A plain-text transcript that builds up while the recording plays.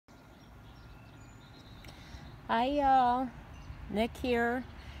Hi y'all, Nick here,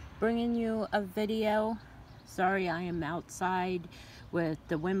 bringing you a video. Sorry I am outside with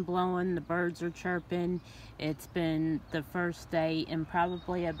the wind blowing, the birds are chirping. It's been the first day in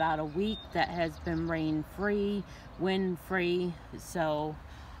probably about a week that has been rain free, wind free, so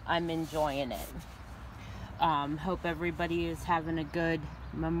I'm enjoying it. Hope everybody is having a good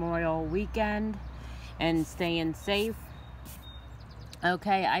Memorial weekend and staying safe.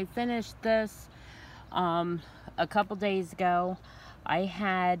 Okay, I finished this a couple days ago. I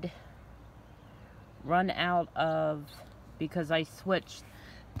had run out of, because I switched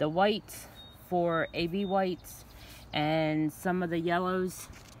the whites for AB whites and some of the yellows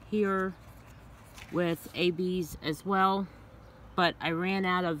here with ABs as well, but I ran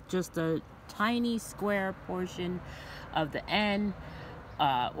out of just a tiny square portion of the N.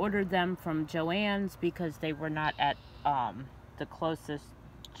 Ordered them from Joann's because they were not at the closest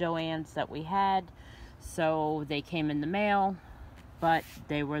Joann's that we had, so they came in the mail, but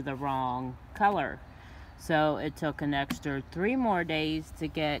they were the wrong color, so it took an extra 3 more days to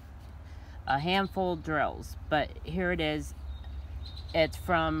get a handful of drills. But here it is. It's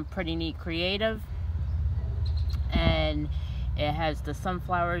from Pretty Neat Creative, and it has the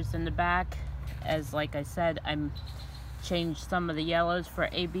sunflowers in the back. As like I said, I'm changed some of the yellows for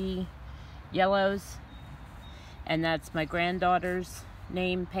AB yellows, and that's my granddaughter's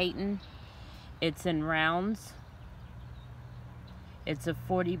name, Peyton. It's in rounds. It's a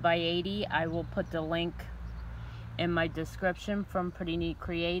 40 by 80. I will put the link in my description from Pretty Neat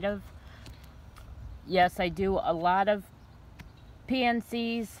Creative. Yes, I do a lot of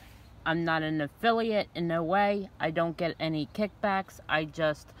PNCs. I'm not an affiliate in no way. I don't get any kickbacks. I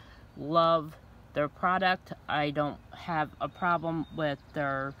just love their product. I don't have a problem with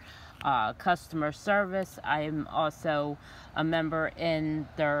their customer service. I am also a member in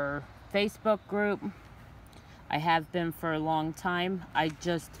their Facebook group. I have been for a long time. I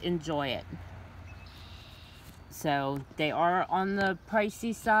just enjoy it. So they are on the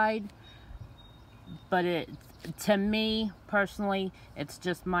pricey side, but to me personally, it's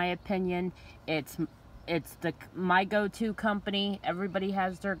just my opinion. It's my go-to company. Everybody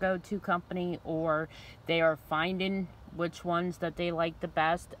has their go-to company, or they are finding which ones that they like the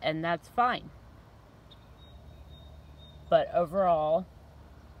best, and that's fine. But overall,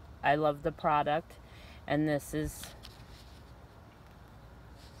 I love the product, and this is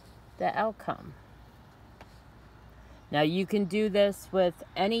the outcome. Now you can do this with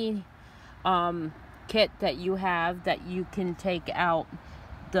any kit that you have, that you can take out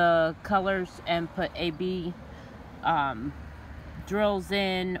the colors and put AB drills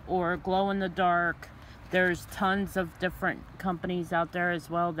in, or glow in the dark. There's tons of different companies out there as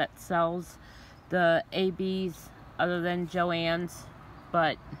well that sells the ABs other than Joann's,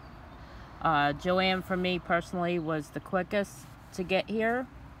 but Joann for me personally was the quickest to get here.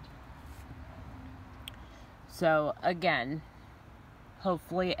 So again,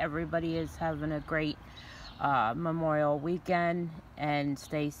 hopefully everybody is having a great Memorial weekend and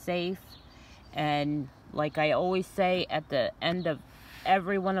stay safe. And like I always say at the end of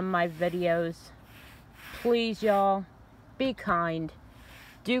every one of my videos, please y'all, be kind,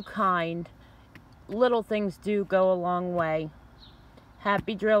 do kind. Little things do go a long way.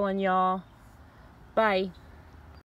 Happy drilling, y'all. Bye.